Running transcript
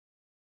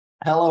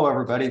Hello,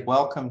 everybody.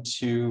 Welcome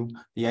to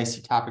the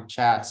IC Topic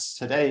Chats.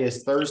 Today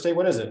is Thursday.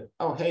 What is it?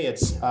 Oh, hey,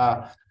 it's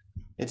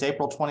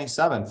April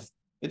 27th.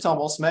 It's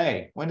almost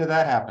May. When did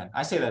that happen?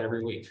 I say that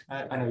every week.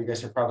 I know you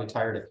guys are probably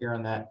tired of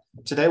hearing that.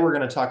 Today, we're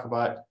going to talk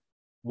about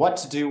what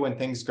to do when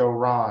things go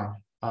wrong.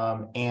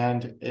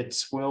 And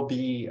it will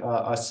be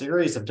a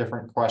series of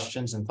different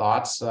questions and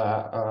thoughts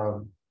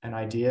and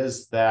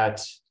ideas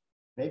that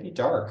may be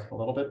dark, a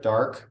little bit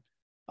dark.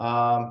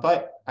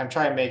 But I'm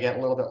trying to make it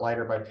a little bit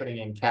lighter by putting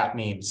in cat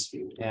memes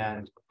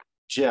and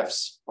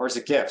GIFs, or is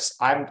it GIFs?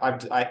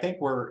 I think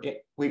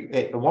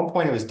at one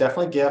point it was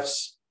definitely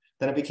GIFs,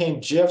 then it became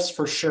GIFs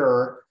for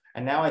sure,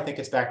 and now I think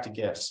it's back to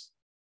GIFs.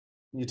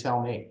 You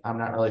tell me. I'm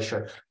not really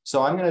sure.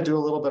 So I'm going to do a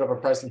little bit of a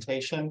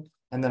presentation,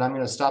 and then I'm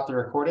going to stop the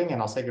recording,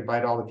 and I'll say goodbye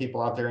to all the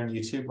people out there in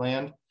YouTube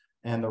land,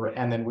 and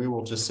then we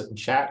will just sit and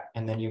chat,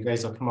 and then you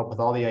guys will come up with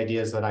all the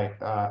ideas that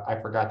I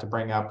forgot to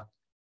bring up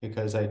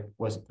because I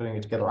wasn't putting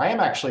it together. I am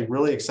actually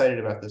really excited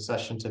about this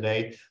session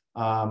today.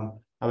 I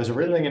was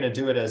originally going to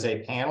do it as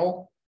a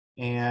panel,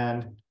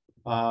 and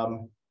I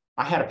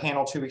had a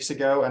panel 2 weeks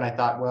ago, and I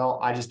thought, well,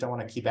 I just don't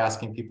want to keep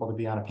asking people to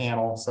be on a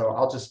panel, so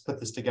I'll just put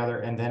this together.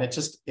 And then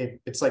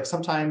it's like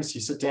sometimes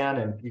you sit down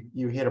and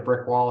you hit a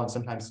brick wall, and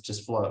sometimes it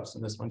just flows.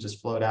 And this one just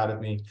flowed out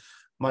of me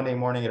Monday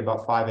morning at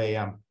about 5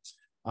 a.m.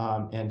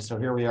 And so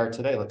here we are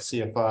today. Let's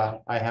see if I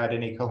had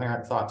any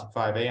coherent thoughts at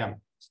 5 a.m.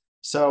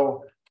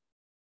 So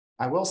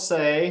I will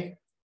say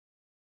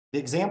the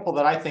example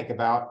that I think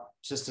about,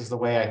 just as the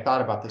way I thought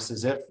about this,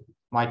 is if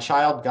my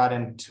child got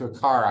into a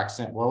car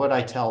accident, what would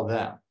I tell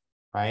them,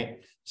 right?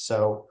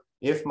 So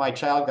if my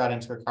child got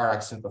into a car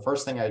accident, the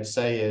first thing I'd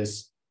say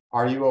is,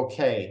 are you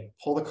okay?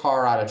 Pull the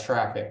car out of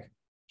traffic.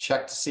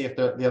 Check to see if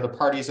the other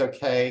party's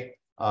okay.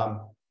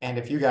 And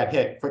if you got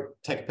hit,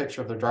 take a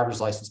picture of their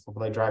driver's license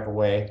before they drive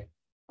away,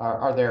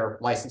 or their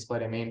license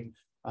plate, I mean.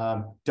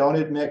 Don't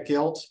admit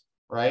guilt,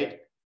 right?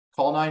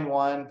 Call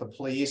 911, the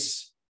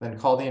police, then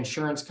call the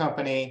insurance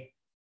company,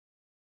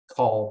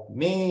 call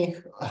me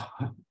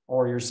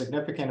or your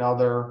significant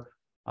other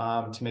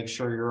to make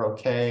sure you're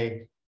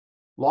okay.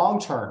 Long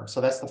term,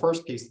 so that's the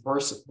first piece. The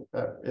first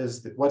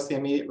is what's the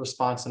immediate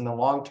response in the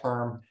long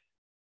term?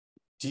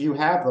 Do you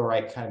have the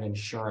right kind of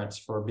insurance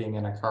for being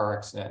in a car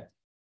accident?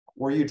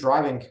 Were you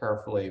driving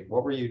carefully?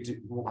 What were you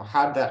do?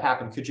 How did that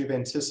happen? Could you have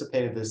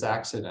anticipated this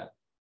accident?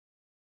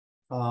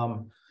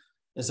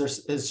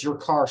 Is your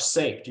car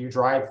safe? Do you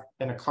drive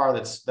in a car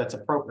that's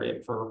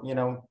appropriate for,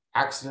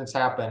 accidents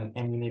happen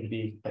and you need to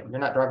be, you're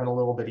not driving a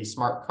little bitty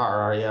smart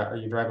car, are you? Are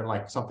you driving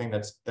like something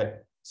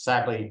that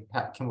sadly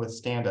can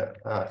withstand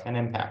an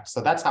impact?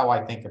 So that's how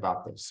I think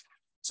about this.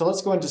 So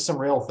let's go into some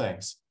real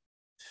things.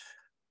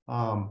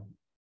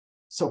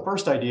 So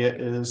first idea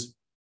is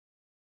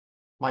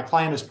my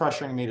client is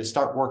pressuring me to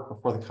start work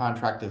before the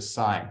contract is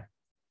signed.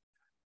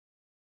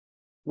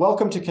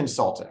 Welcome to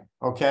consulting,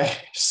 okay?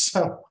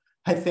 So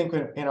I think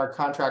in our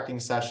contracting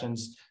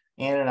sessions,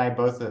 Ann and I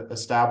both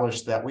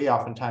established that we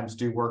oftentimes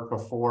do work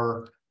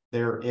before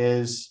there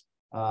is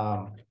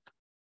a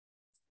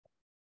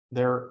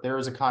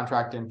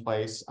contract in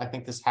place. I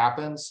think this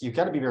happens. You've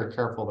got to be very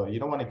careful, though. You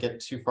don't want to get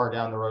too far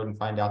down the road and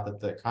find out that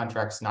the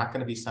contract's not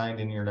going to be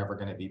signed and you're never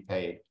going to be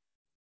paid.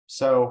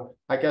 So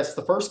I guess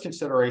the first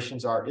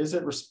considerations are, is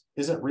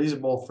it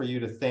reasonable for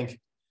you to think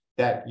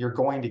that you're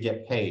going to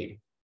get paid?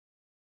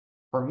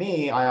 For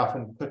me, I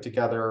often put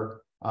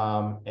together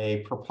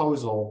a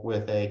proposal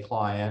with a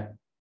client,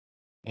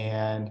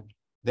 and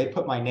they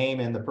put my name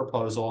in the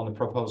proposal, and the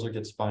proposal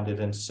gets funded.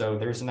 And so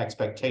there's an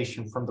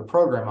expectation from the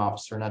program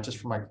officer, not just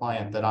from my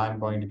client, that I'm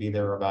going to be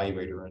their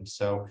evaluator. And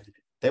so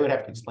they would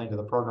have to explain to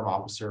the program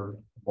officer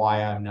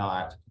why I'm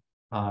not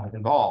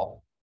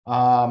involved.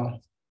 And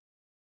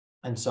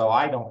so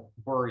I don't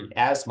worry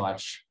as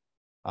much.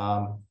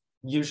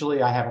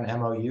 Usually I have an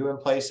MOU in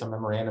place, a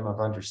memorandum of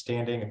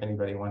understanding. If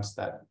anybody wants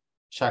that,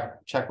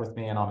 check with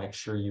me and I'll make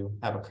sure you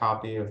have a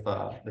copy of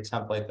the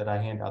template that I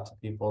hand out to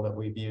people that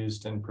we've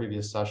used in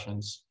previous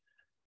sessions.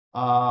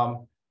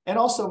 And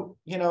also,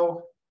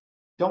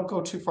 don't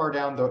go too far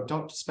down, though.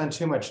 Don't spend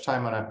too much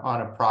time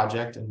on a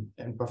project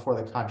and before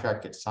the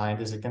contract gets signed.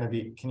 Is it going to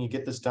be, can you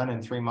get this done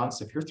in 3 months?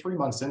 If you're 3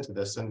 months into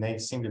this and they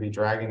seem to be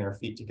dragging their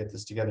feet to get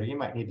this together, you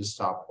might need to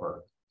stop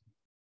work.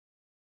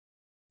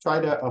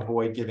 Try to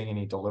avoid giving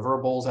any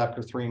deliverables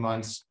after 3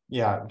 months.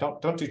 Yeah,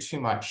 don't do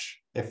too much.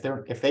 If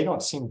they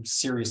don't seem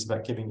serious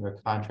about giving you a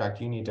contract,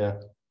 you need to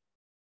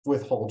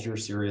withhold your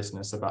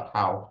seriousness about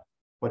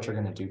what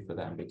you're going to do for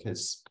them,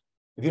 because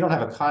if you don't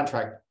have a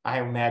contract,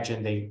 I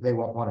imagine they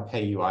won't want to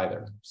pay you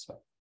either. So,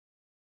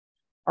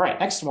 all right,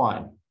 next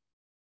one.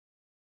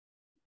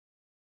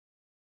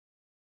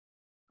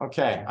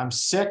 Okay, I'm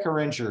sick or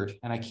injured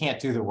and I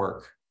can't do the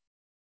work.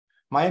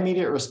 My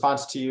immediate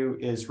response to you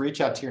is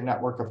reach out to your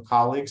network of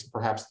colleagues,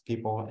 perhaps the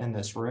people in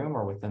this room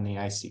or within the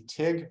IC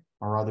TIG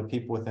or other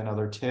people within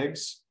other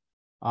TIGs.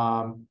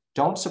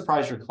 Don't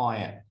surprise your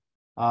client.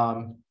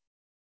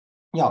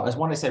 As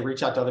when I say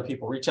reach out to other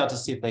people, reach out to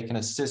see if they can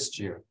assist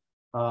you.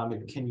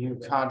 Can you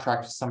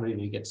contract somebody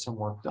to get some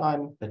work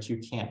done that you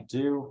can't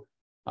do?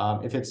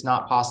 If it's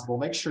not possible,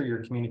 make sure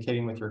you're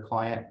communicating with your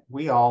client.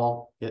 We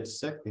all get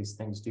sick. These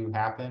things do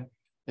happen.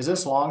 Is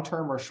this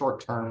long-term or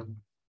short-term?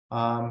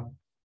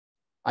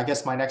 I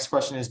guess my next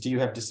question is, do you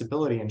have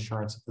disability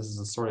insurance if this is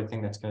the sort of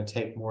thing that's going to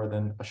take more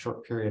than a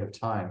short period of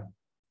time?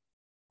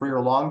 For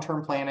your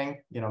long-term planning,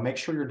 make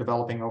sure you're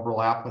developing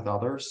overlap with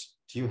others.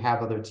 Do you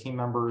have other team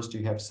members? Do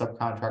you have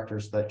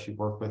subcontractors that you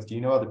work with? Do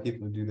you know other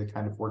people who do the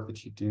kind of work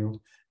that you do?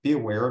 Be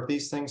aware of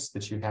these things,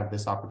 that you have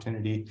this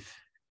opportunity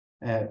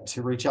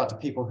to reach out to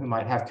people who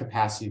might have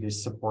capacity to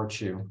support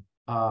you.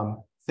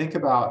 Think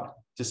about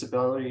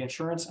disability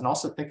insurance, and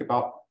also think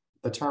about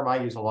the term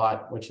I use a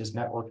lot, which is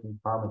networking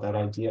karma, that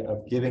idea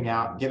of giving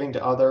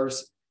to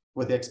others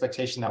with the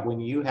expectation that when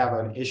you have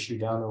an issue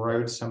down the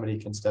road, somebody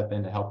can step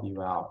in to help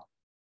you out.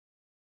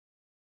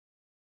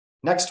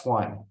 Next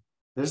one,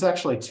 there's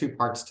actually two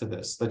parts to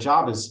this. The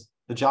job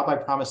I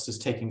promised is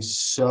taking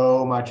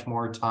so much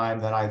more time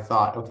than I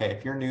thought. Okay,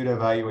 if you're new to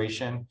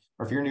evaluation,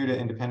 or if you're new to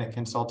independent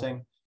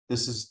consulting,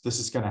 this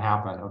is going to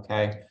happen.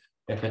 Okay,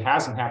 if it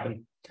hasn't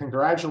happened,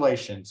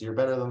 congratulations, you're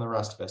better than the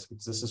rest of us,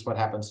 because this is what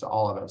happens to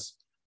all of us.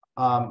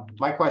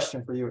 My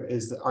question for you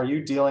is, are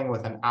you dealing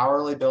with an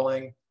hourly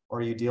billing, or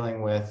are you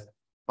dealing with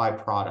by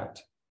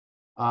product?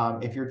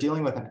 If you're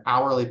dealing with an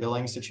hourly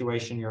billing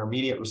situation, your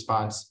immediate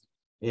response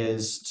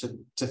is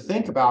to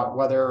think about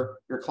whether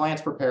your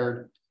client's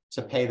prepared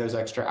to pay those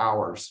extra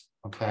hours.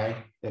 Okay,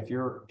 if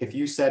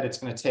you said it's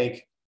going to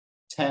take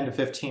 10 to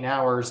 15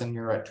 hours and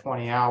you're at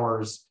 20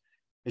 hours,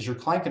 is your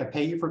client going to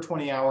pay you for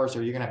 20 hours, or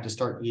are you going to have to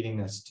start eating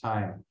this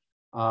time?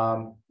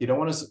 You don't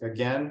want to,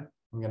 again,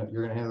 you're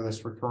going to have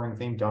this recurring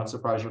theme. Don't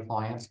surprise your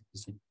clients,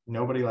 because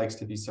nobody likes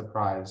to be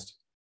surprised.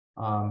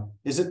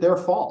 Is it their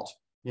fault?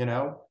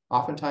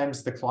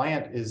 Oftentimes the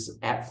client is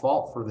at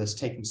fault for this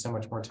taking so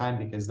much more time,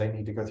 because they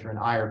need to go through an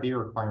IRB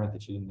requirement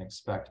that you didn't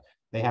expect.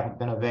 They haven't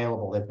been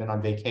available. They've been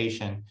on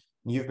vacation.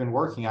 You've been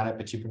working on it,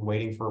 but you've been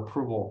waiting for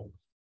approval.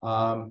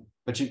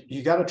 But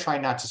you got to try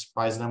not to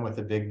surprise them with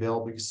a big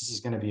bill, because this is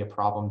going to be a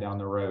problem down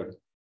the road.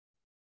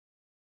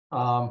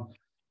 I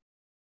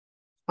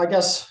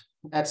guess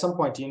at some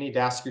point, do you need to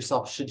ask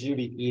yourself, should you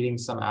be eating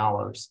some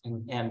hours?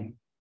 And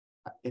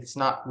it's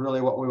not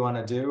really what we want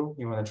to do.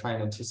 You want to try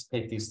and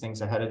anticipate these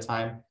things ahead of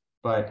time,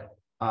 but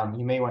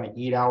you may want to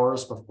eat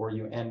hours before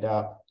you end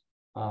up,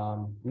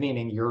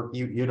 meaning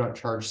you don't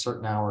charge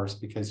certain hours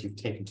because you've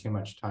taken too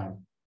much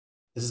time.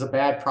 This is a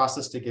bad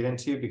process to get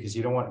into, because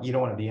you don't want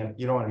to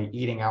be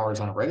eating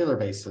hours on a regular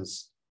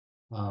basis,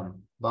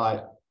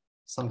 but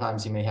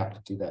sometimes you may have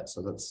to do that.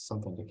 So that's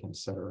something to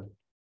consider.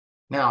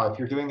 Now, if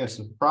you're doing this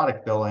with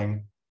product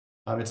billing,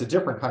 it's a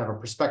different kind of a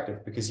perspective,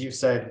 because you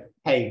said,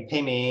 hey,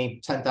 pay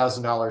me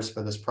 $10,000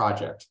 for this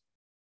project,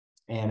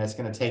 and it's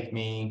going to take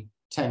me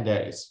 10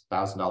 days,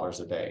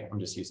 $1,000 a day. I'm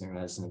just using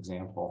that as an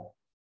example.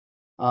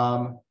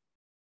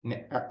 If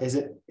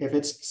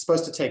it's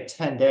supposed to take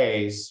 10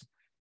 days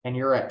and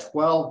you're at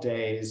 12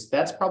 days,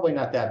 that's probably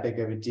not that big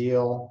of a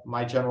deal.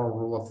 My general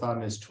rule of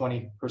thumb is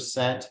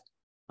 20%.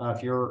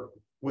 If you're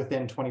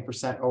within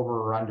 20%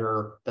 over or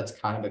under, that's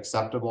kind of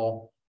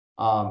acceptable.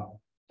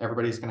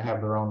 Everybody's going to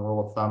have their own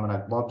rule of thumb, and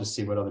I'd love to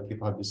see what other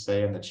people have to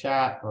say in the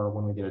chat, or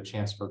when we get a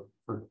chance for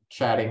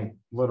chatting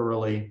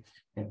literally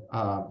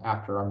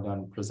after I'm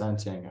done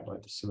presenting. I'd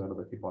like to see what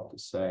other people have to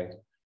say.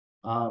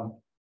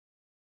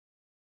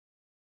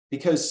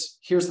 Because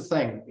here's the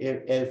thing,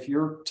 if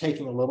you're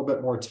taking a little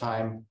bit more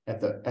time at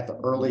the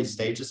early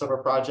stages of a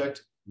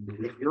project,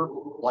 if you're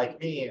like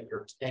me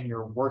and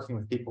you're working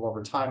with people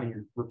over time and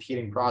you're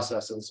repeating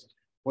processes,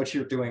 what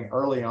you're doing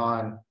early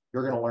on,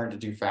 you're going to learn to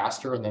do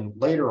faster. And then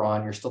later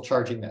on, you're still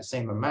charging that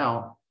same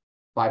amount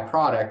by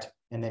product,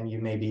 and then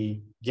you may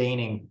be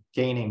gaining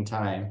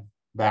time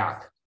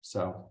back.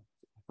 So,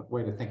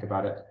 way to think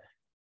about it.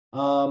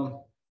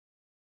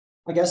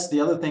 I guess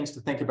the other things to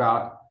think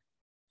about: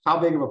 how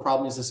big of a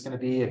problem is this going to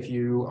be if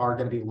you are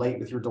going to be late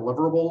with your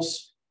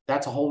deliverables?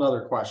 That's a whole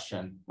nother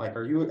question. Like,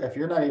 if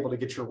you're not able to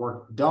get your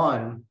work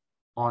done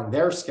on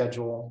their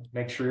schedule,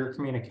 make sure you're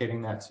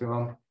communicating that to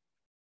them.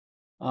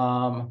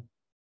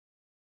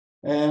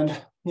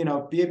 And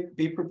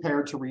be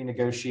prepared to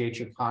renegotiate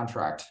your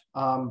contract.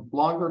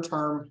 Longer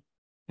term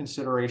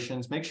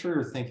considerations, make sure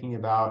you're thinking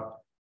about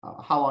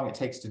how long it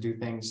takes to do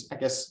things. I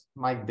guess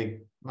my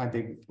big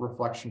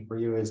reflection for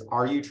you is,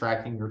 are you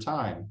tracking your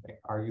time?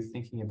 Are you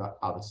thinking about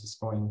how this is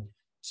going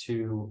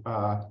to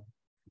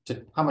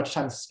how much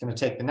time this is going to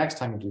take the next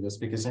time you do this?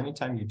 Because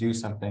anytime you do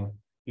something,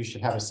 you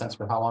should have a sense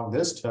for how long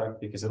this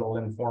took, because it'll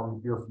inform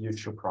your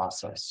future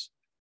process.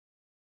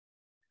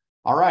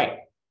 All right.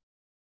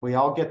 We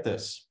all get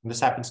this. This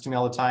happens to me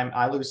all the time.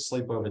 I lose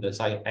sleep over this.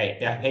 I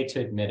hate to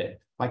admit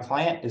it. My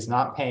client is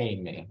not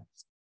paying me.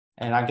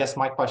 And I guess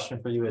my question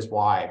for you is,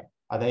 why?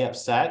 Are they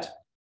upset,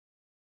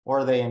 or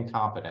are they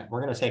incompetent?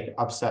 We're going to take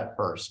upset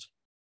first.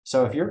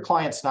 So if your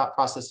client's not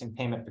processing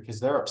payment because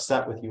they're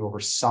upset with you over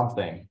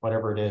something,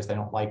 whatever it is, they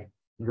don't like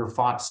your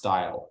font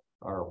style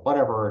or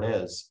whatever it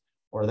is,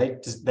 or they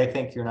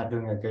think you're not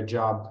doing a good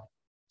job,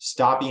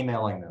 stop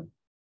emailing them.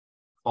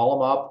 Call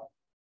them up,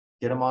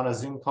 get them on a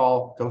Zoom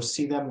call, go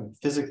see them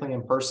physically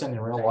in person in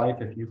real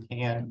life if you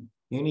can.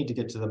 You need to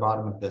get to the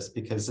bottom of this,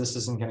 because this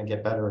isn't going to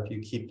get better if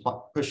you keep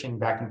pushing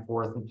back and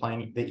forth and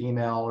playing the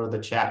email or the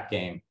chat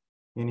game.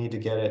 You need to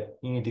get it.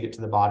 You need to get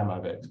to the bottom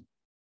of it.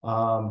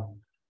 Long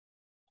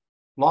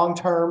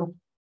term,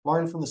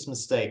 learn from this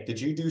mistake.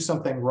 Did you do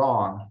something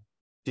wrong?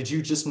 Did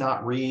you just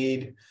not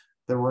read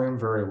the room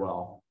very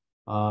well?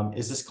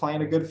 Is this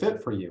client a good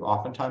fit for you?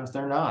 Oftentimes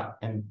they're not,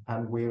 and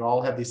we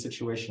all have these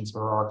situations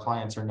where our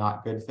clients are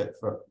not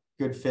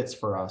good fits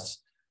for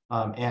us.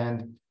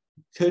 And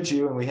could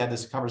you, and we had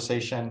this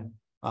conversation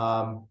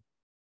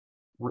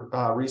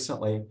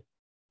recently,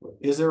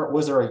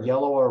 was there a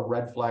yellow or a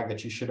red flag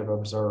that you should have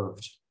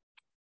observed?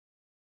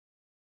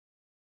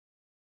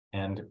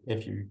 And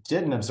if you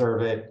didn't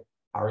observe it,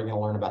 how are you going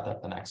to learn about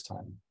that the next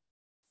time?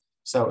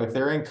 So if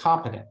they're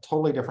incompetent,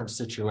 totally different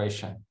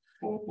situation.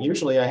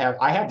 Usually I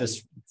have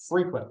this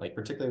frequently,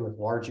 particularly with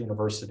large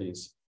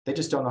universities. They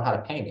just don't know how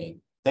to pay me.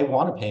 They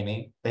want to pay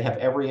me. They have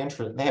every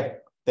interest.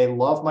 They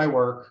love my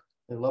work.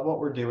 They love what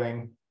we're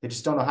doing. They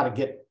just don't know how to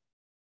get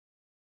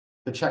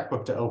the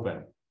checkbook to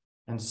open.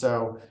 And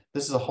so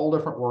this is a whole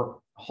different world.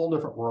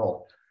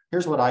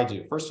 Here's what I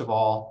do. First of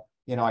all,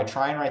 I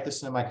try and write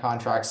this into my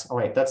contracts. Oh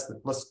wait, let's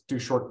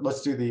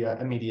do the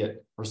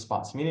immediate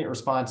response. Immediate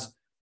response.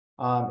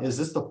 Is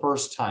this the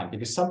first time?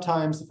 Because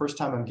sometimes the first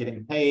time I'm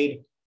getting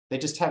paid, they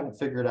just haven't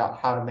figured out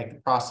how to make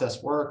the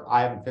process work.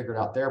 I haven't figured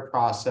out their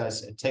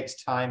process. It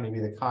takes time. Maybe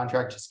the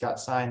contract just got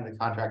signed. The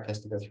contract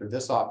has to go through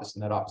this office,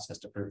 and that office has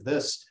to approve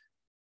this.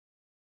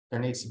 There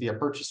needs to be a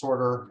purchase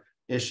order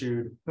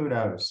issued. Who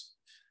knows?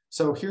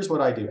 So here's what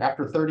I do.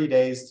 After 30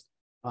 days,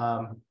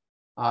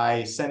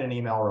 I send an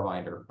email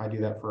reminder. I do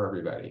that for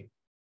everybody.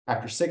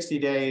 After 60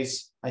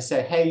 days, I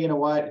say, hey, you know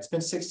what? It's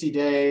been 60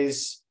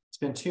 days. It's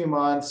been 2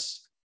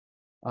 months.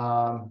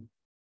 We're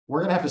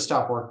going to have to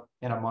stop work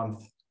in a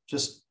month.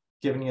 Just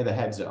giving you the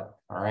heads up.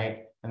 All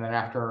right. And then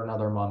after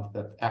another month,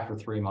 after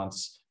 3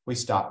 months, we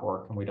stop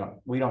work and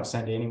we don't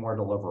send any more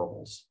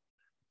deliverables.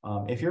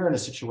 If you're in a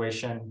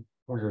situation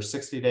where you're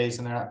 60 days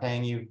and they're not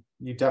paying you,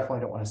 you definitely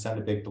don't want to send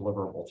a big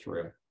deliverable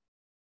through.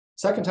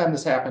 Second time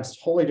this happens,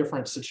 totally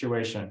different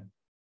situation.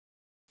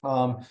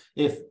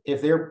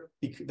 If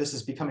this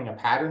is becoming a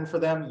pattern for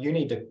them, you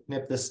need to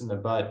nip this in the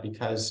bud,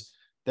 because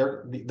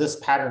this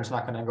pattern is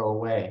not going to go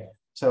away.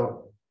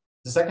 So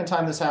the second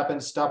time this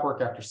happens, stop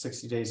work after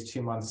 60 days,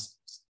 2 months.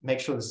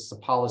 Make sure this is a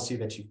policy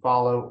that you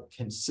follow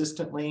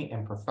consistently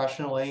and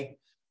professionally.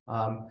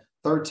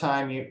 Third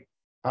time,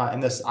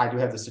 and I do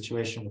have the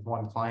situation with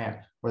one client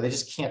where they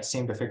just can't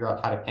seem to figure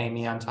out how to pay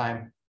me on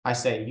time. I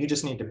say, you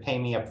just need to pay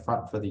me up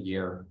front for the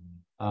year.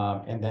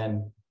 And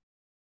then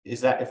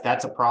if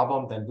that's a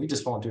problem, then we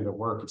just won't do the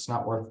work. It's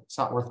not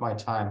worth my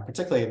time,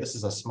 particularly if this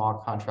is a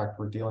small contract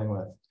we're dealing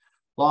with.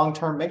 Long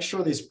term, make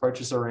sure these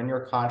approaches are in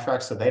your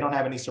contract so they don't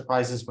have any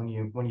surprises when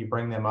you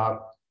bring them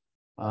up.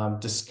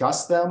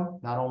 Discuss them,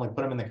 not only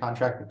put them in the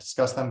contract, but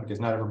discuss them, because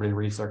not everybody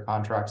reads their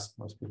contracts.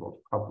 Most people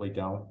probably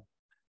don't.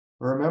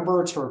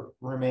 Remember to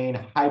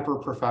remain hyper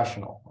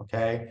professional.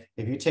 Okay.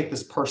 If you take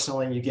this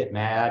personally, you get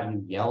mad,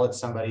 you yell at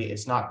somebody,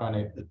 that's not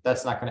going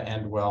to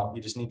end well.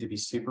 You just need to be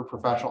super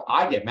professional.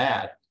 I get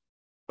mad,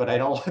 but I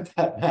don't let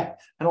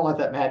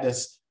that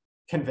madness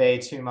convey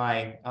to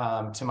my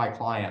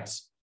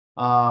clients.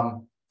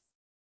 Try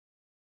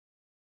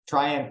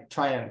and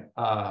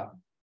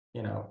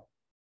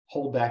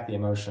hold back the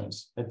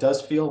emotions. It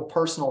does feel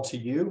personal to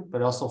you,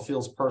 but it also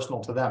feels personal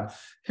to them.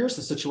 Here's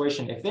the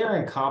situation. If they're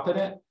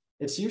incompetent,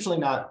 it's usually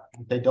not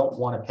they don't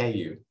want to pay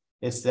you.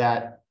 It's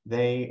that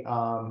they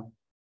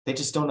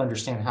just don't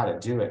understand how to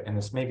do it. And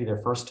this may be their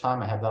first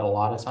time. I have that a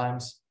lot of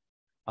times.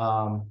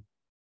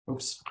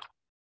 Oops.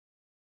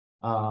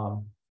 I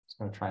was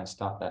going to try and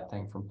stop that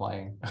thing from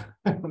playing.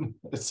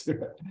 Let's do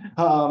it.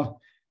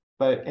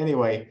 But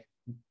anyway,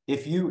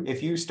 if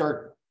you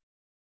start,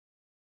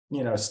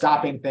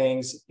 stopping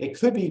things, it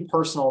could be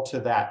personal to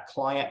that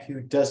client who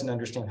doesn't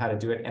understand how to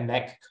do it, and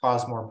that could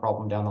cause more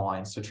problem down the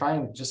line. So try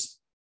and just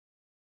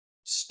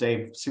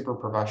stay super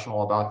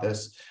professional about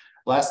this.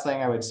 Last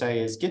thing I would say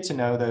is get to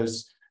know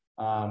those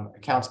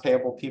accounts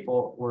payable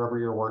people wherever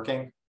you're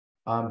working.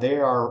 They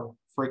are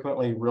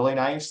frequently really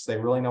nice. They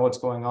really know what's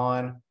going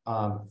on.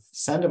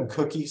 Send them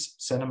cookies,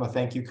 send them a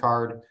thank you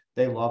card.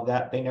 They love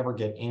that. They never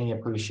get any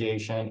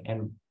appreciation,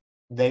 and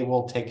they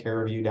will take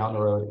care of you down the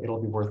road.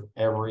 It'll be worth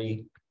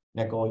every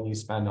nickel you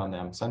spend on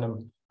them. Send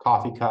them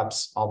coffee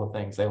cups, all the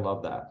things. They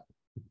love that.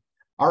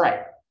 All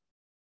right.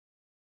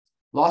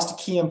 Lost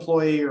a key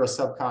employee or a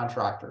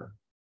subcontractor.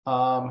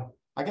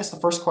 I guess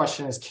the first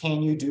question is,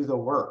 can you do the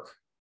work?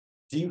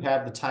 Do you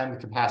have the time, the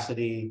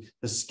capacity,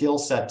 the skill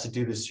set to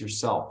do this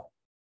yourself?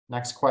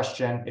 Next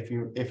question, if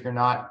you're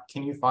not,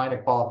 can you find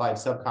a qualified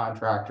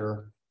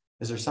subcontractor?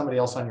 Is there somebody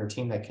else on your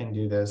team that can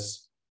do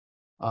this?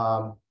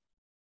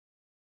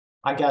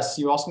 I guess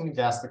you also need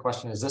to ask the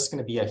question, is this going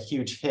to be a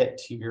huge hit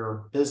to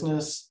your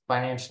business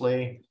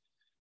financially,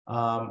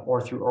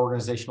 or through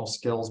organizational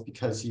skills,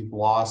 because you've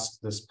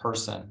lost this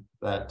person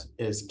that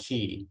is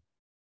key?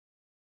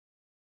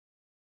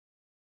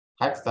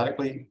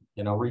 Hypothetically,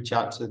 reach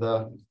out to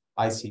the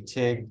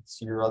ICTIG,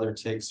 to your other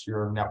TIGs,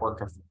 your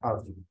network of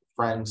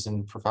friends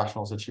and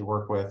professionals that you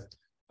work with,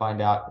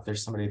 find out if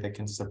there's somebody that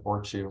can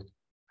support you.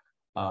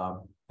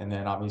 And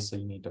then obviously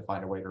you need to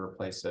find a way to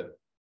replace it.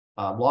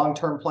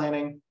 Long-term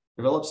planning,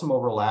 develop some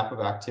overlap of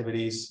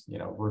activities,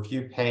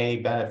 review pay,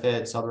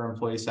 benefits, other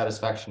employee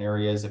satisfaction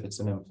areas. If it's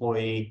an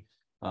employee,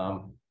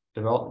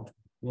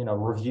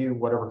 review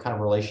whatever kind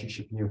of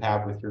relationship you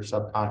have with your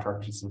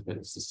subcontractors. If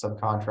it's a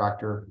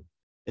subcontractor,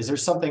 is there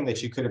something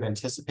that you could have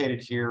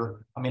anticipated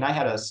here? I mean, I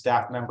had a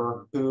staff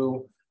member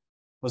who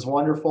was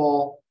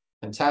wonderful,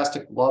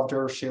 fantastic, loved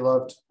her. She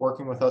loved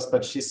working with us,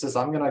 but she says,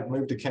 I'm going to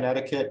move to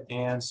Connecticut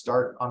and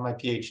start on my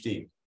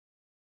PhD.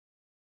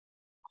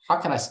 How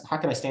can I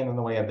stand in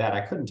the way of that?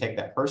 I couldn't take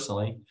that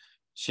personally.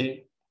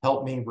 She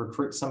helped me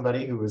recruit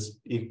somebody who was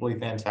equally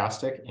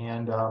fantastic,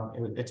 and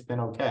it's been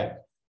okay.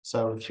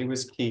 So she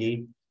was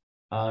key,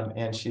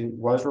 and she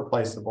was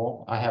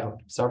replaceable. I have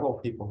several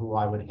people who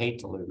I would hate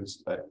to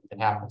lose, but it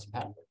happens.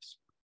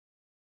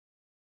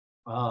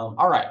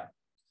 All right.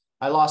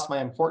 I lost my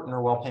important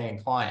or well-paying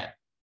client.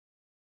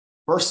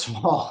 First of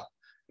all,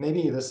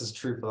 maybe this is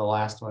true for the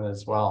last one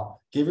as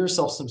well. Give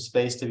yourself some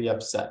space to be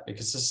upset,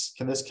 because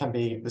this can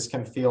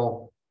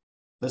feel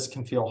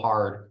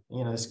hard.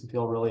 This can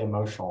feel really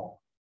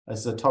emotional.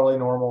 It's totally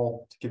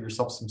normal to give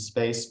yourself some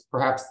space.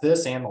 Perhaps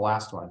this and the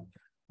last one.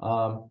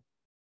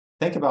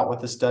 Think about what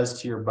this does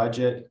to your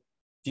budget.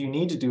 Do you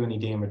need to do any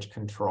damage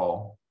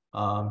control?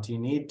 Do you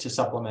need to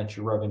supplement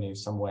your revenue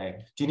some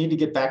way? Do you need to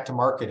get back to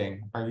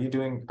marketing? Are you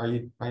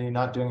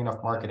not doing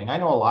enough marketing? I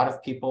know a lot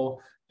of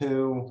people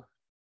who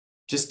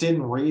just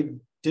didn't read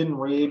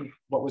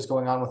what was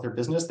going on with their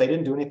business. They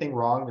didn't do anything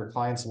wrong. Their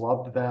clients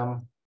loved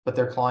them, but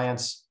their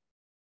clients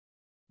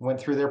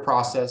went through their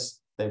process.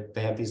 They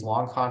had these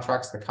long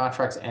contracts. The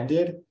contracts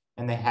ended,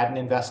 and they hadn't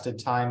invested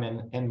time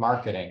in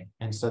marketing.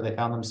 And so they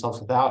found themselves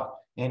without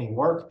any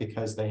work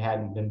because they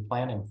hadn't been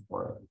planning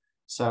for it.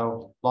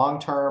 So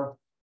long-term,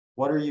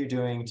 what are you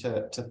doing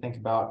to think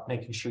about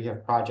making sure you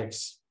have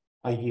projects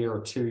a year or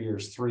 2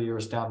 years, 3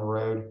 years down the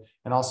road?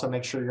 And also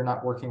make sure you're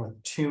not working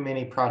with too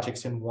many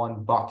projects in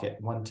one bucket,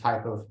 one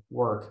type of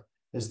work.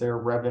 Is there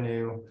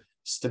revenue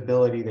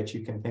stability that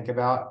you can think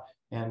about,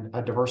 and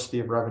a diversity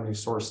of revenue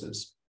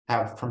sources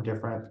have from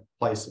different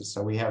places?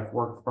 So we have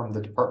work from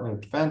the Department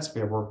of Defense,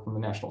 we have work from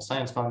the National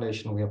Science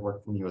Foundation, we have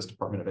work from the U.S.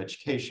 Department of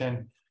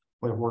Education,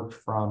 we have worked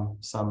from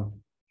some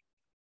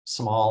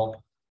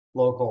small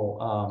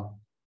local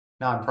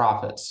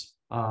nonprofits.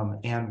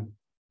 And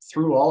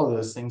through all of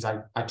those things,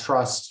 I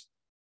trust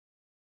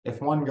if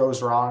one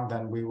goes wrong,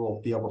 then we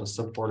will be able to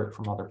support it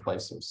from other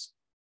places.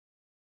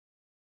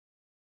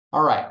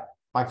 All right,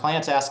 my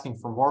client's asking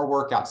for more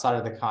work outside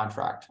of the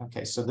contract.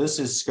 Okay, so this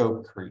is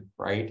scope creep,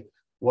 right?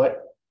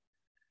 What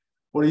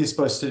are you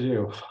supposed to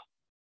do?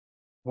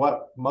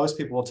 What most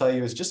people will tell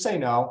you is just say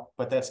no,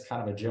 but that's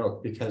kind of a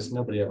joke because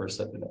nobody ever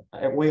said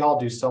that. We all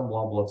do some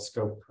level of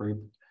scope creep.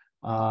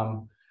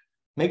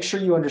 Make sure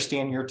you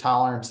understand your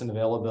tolerance and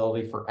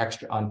availability for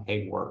extra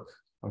unpaid work,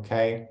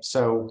 okay?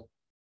 So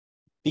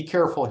be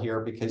careful here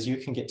because you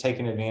can get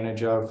taken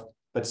advantage of,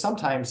 but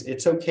sometimes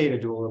it's okay to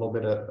do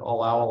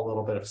allow a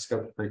little bit of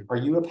scope creep. Are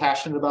you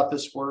passionate about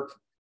this work?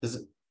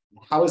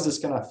 How is this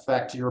going to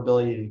affect your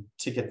ability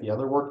to get the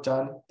other work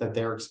done that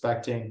they're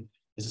expecting?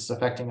 Is this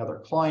affecting other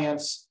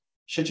clients?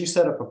 Should you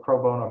set up a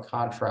pro bono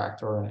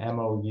contract or an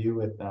MOU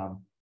with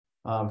them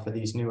for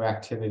these new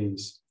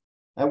activities?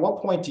 At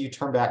what point do you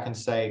turn back and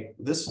say,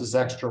 this is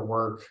extra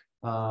work,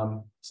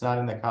 it's not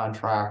in the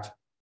contract,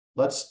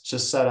 let's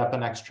just set up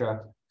an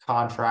extra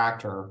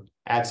contract or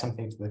add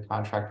something to the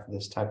contract for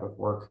this type of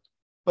work?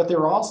 But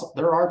there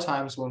are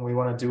times when we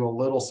want to do a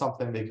little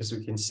something because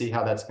we can see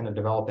how that's going to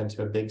develop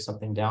into a big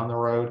something down the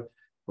road.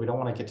 We don't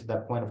want to get to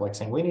that point of like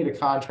saying we need a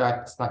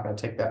contract, it's not going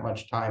to take that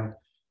much time.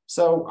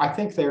 So I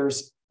think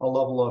there's a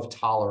level of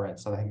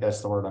tolerance. I think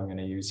that's the word I'm going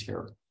to use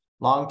here.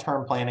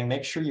 Long-term planning,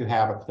 make sure you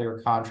have a clear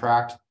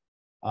contract.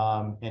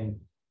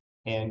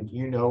 And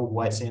you know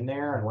what's in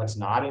there and what's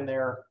not in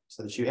there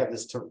so that you have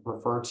this to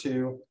refer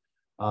to.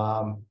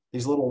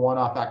 These little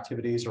one-off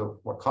activities are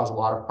what cause a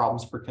lot of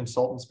problems for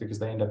consultants because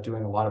they end up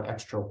doing a lot of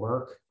extra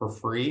work for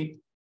free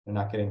and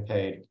not getting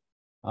paid.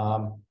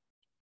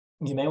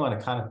 You may want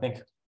to kind of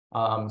think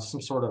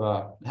some sort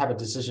of have a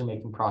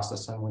decision-making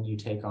process on when you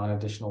take on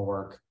additional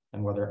work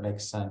and whether it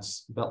makes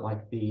sense. But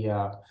like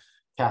the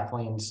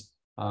Kathleen's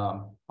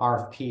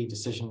RFP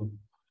decision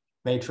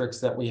matrix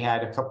that we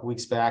had a couple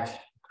weeks back,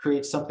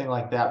 create something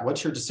like that.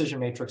 What's your decision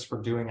matrix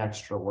for doing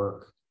extra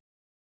work?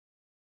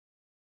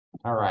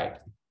 All right,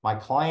 my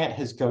client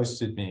has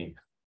ghosted me.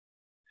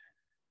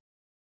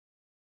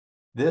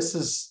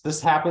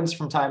 This happens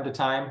from time to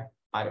time.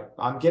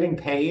 I'm getting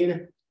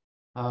paid,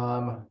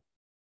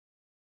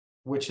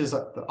 which is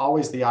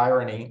always the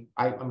irony.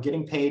 I'm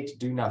getting paid to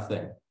do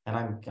nothing, and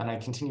I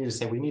continue to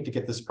say we need to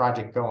get this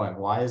project going.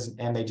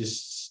 And they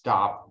just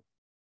stop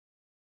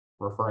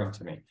referring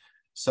to me.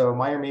 So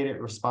my immediate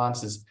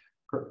response is,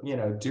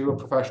 do a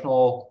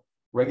professional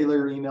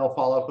regular email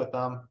follow-up with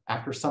them.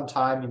 After some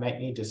time, you might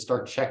need to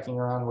start checking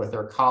around with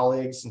their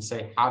colleagues and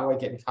say, how do I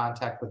get in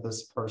contact with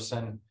this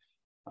person?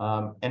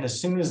 And as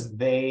soon as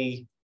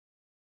they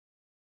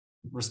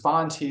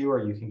respond to you,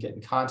 or you can get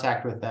in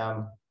contact with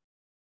them,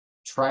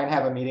 try and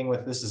have a meeting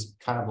with, this is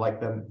kind of like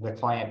the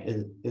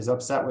client is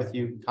upset with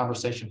you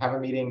conversation, have a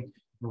meeting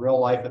in real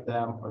life with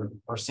them,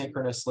 or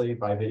synchronously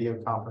by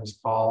video conference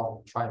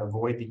call, try and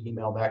avoid the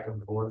email back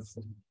and forth.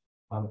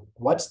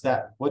 What's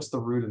the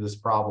root of this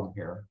problem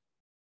here?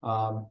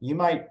 You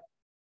might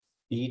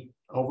be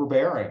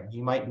overbearing.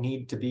 You might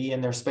need to be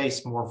in their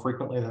space more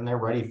frequently than they're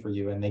ready for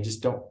you. And they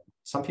just don't,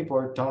 some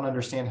people don't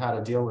understand how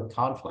to deal with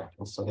conflict.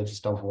 And so they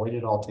just avoid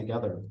it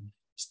altogether.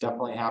 This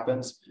definitely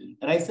happens.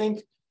 And I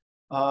think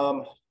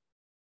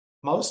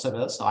most of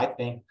us, I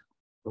think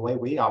the way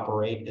we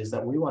operate is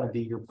that we want to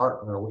be your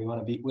partner. We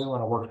want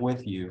to work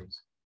with you,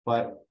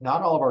 but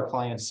not all of our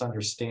clients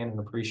understand and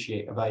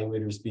appreciate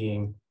evaluators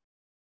being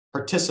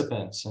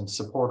participants and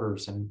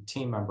supporters and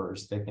team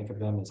members. They think of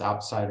them as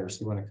outsiders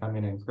who want to come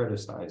in and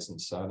criticize.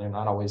 And so they're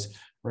not always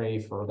ready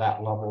for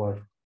that level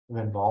of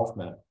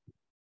involvement.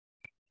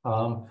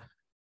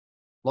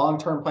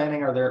 Long-term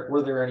planning,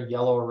 were there any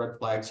yellow or red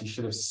flags you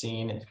should have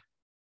seen?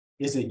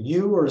 Is it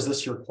you or is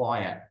this your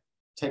client?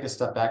 Take a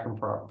step back and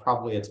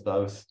probably it's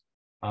both.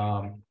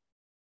 All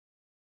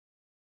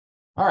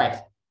right.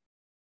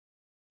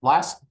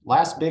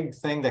 Last big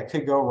thing that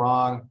could go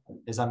wrong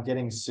is I'm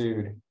getting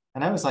sued.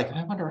 And I was like,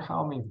 I wonder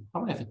how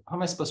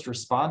am I supposed to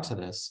respond to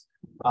this?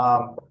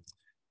 Hold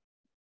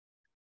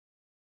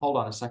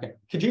on a second.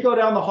 Could you go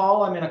down the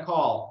hall? I'm in a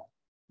call.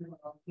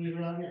 Leave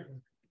it on here.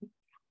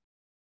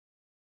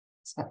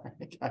 Sorry,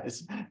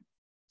 guys.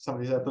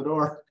 Somebody's at the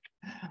door.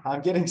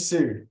 I'm getting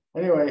sued.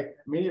 Anyway,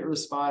 immediate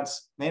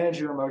response, manage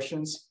your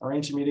emotions,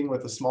 arrange a meeting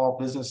with a small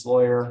business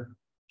lawyer,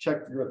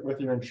 check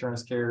with your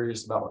insurance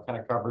carriers about what kind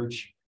of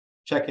coverage,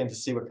 check in to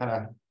see what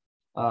kind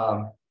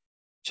of,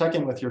 check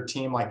in with your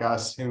team like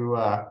us who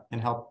can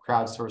help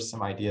crowdsource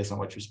some ideas on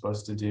what you're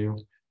supposed to do.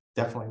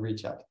 Definitely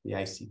reach out to the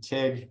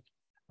ICTIG.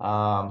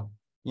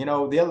 You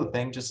know, the other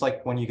thing, just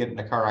like when you get in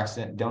a car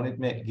accident, don't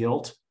admit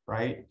guilt,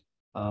 right?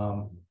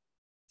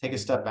 Take a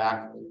step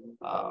back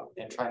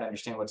and try to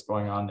understand what's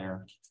going on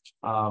there.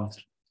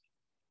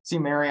 See,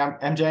 Mary,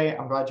 MJ,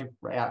 I'm glad you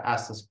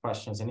asked this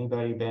question. Has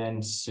anybody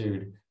been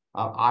sued?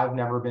 I've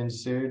never been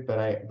sued, but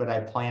I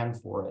plan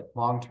for it.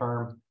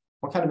 Long-term,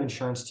 what kind of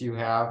insurance do you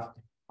have?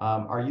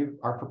 Are you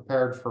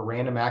prepared for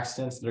random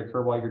accidents that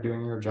occur while you're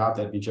doing your job?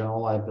 That'd be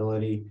general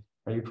liability.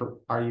 Are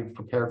you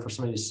prepared for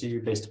somebody to sue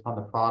you based upon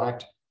the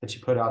product that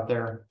you put out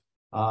there?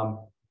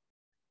 Are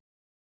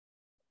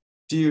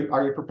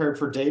you prepared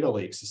for data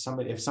leaks?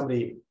 If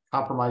somebody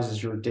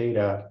compromises your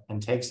data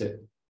and takes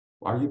it,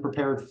 are you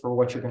prepared for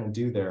what you're going to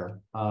do there?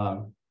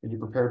 Are you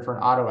prepared for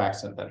an auto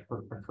accident that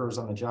occurs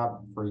on the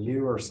job for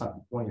you or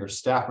one of your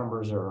staff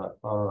members or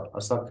a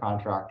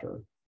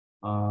subcontractor?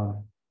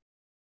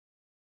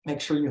 Make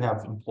sure you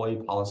have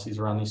employee policies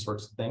around these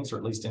sorts of things, or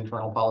at least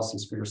internal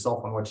policies for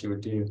yourself on what you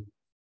would do.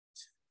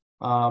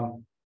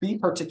 Be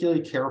particularly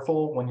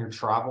careful when you're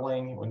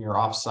traveling, when you're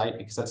off-site,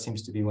 because that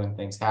seems to be when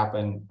things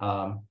happen.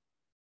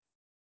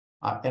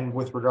 And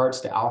with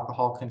regards to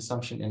alcohol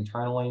consumption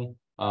internally,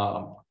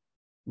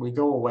 we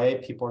go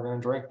away, people are going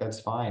to drink, that's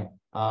fine.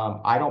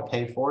 I don't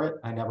pay for it.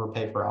 I never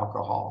pay for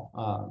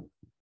alcohol.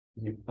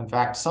 In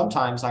fact,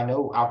 sometimes I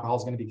know alcohol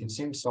is going to be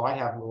consumed, so I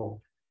have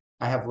little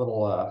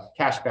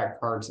cashback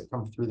cards that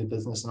come through the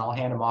business, and I'll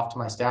hand them off to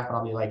my staff, and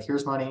I'll be like,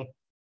 here's money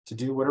to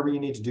do whatever you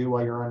need to do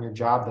while you're on your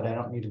job that I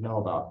don't need to know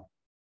about.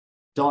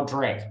 Don't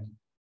drink,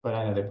 but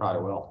I know they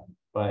probably will.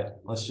 But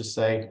let's just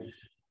say,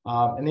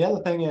 and the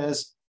other thing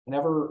is,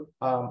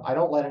 I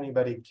don't let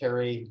anybody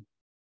carry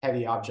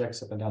heavy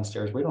objects up and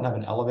downstairs. We don't have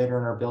an elevator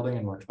in our building,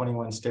 and we're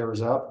 21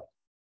 stairs up.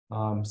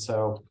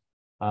 So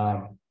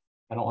I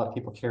don't let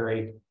people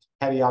carry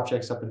heavy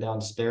objects up and down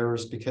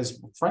stairs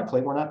because,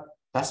 frankly,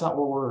 that's not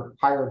what we're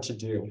hired to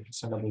do.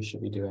 So nobody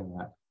should be doing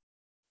that.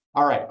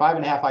 All right,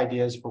 5.5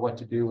 ideas for what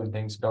to do when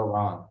things go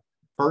wrong.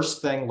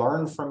 First thing,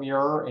 learn from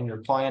your and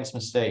your client's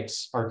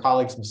mistakes or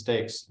colleagues'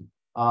 mistakes.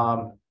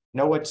 Know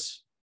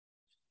what's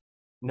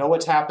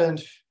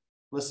happened.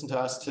 Listen to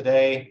us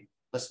today.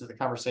 Listen to the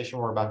conversation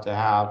we're about to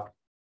have.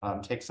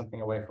 Take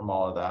something away from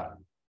all of that.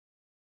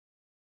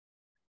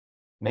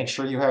 Make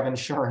sure you have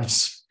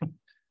insurance.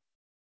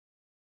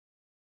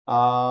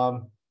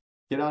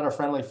 Get on a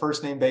friendly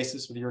first name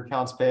basis with your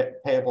accounts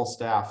payable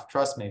staff.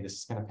 Trust me, this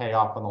is going to pay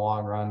off in the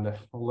long run,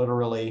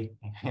 literally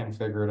and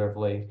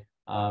figuratively.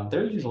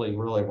 They're usually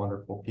really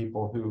wonderful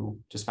people who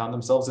just found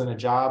themselves in a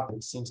job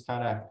that seems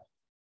kind of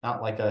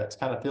not like it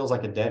kind of feels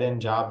like a dead end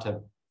job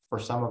for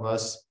some of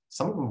us.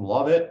 Some of them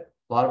love it,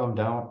 a lot of them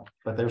don't,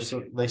 but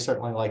they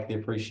certainly like the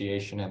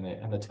appreciation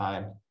and the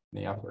time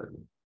and the effort.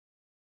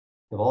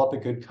 Develop a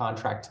good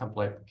contract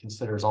template that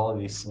considers all of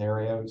these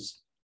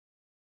scenarios.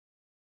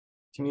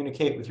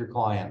 Communicate with your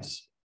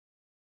clients.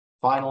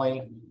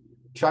 Finally,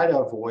 try to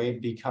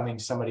avoid becoming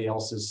somebody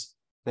else's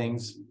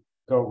things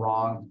go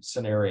wrong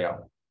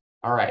scenario.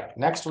 All right,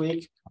 next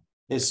week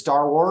is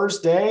Star Wars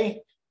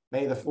Day.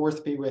 May the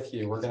 4th be with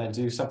you. We're going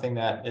to do something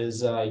that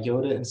is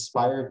Yoda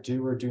inspired,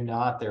 do or do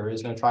not. There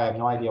is no try. I have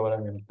no idea what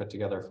I'm going to put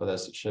together for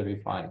this. It should be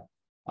fine.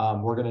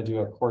 We're going to do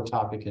a core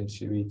topic in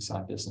 2 weeks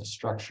on business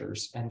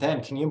structures. And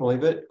then, can you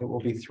believe it? It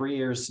will be 3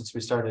 years since we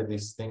started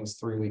these things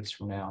 3 weeks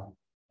from now.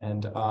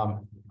 And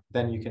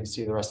then you can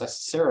see the rest.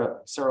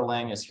 Sarah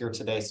Lang is here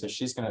today. So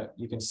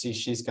you can see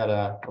she's got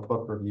a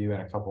book review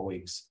in a couple of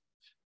weeks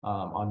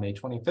on May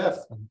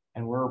 25th.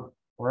 And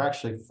we're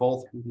actually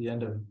full through the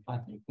end of, I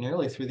think,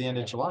 nearly through the end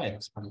of July,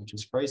 which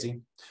is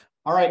crazy.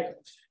 All right.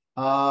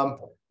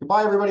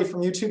 Goodbye, everybody from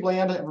YouTube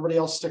land. Everybody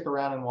else stick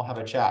around and we'll have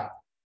a chat.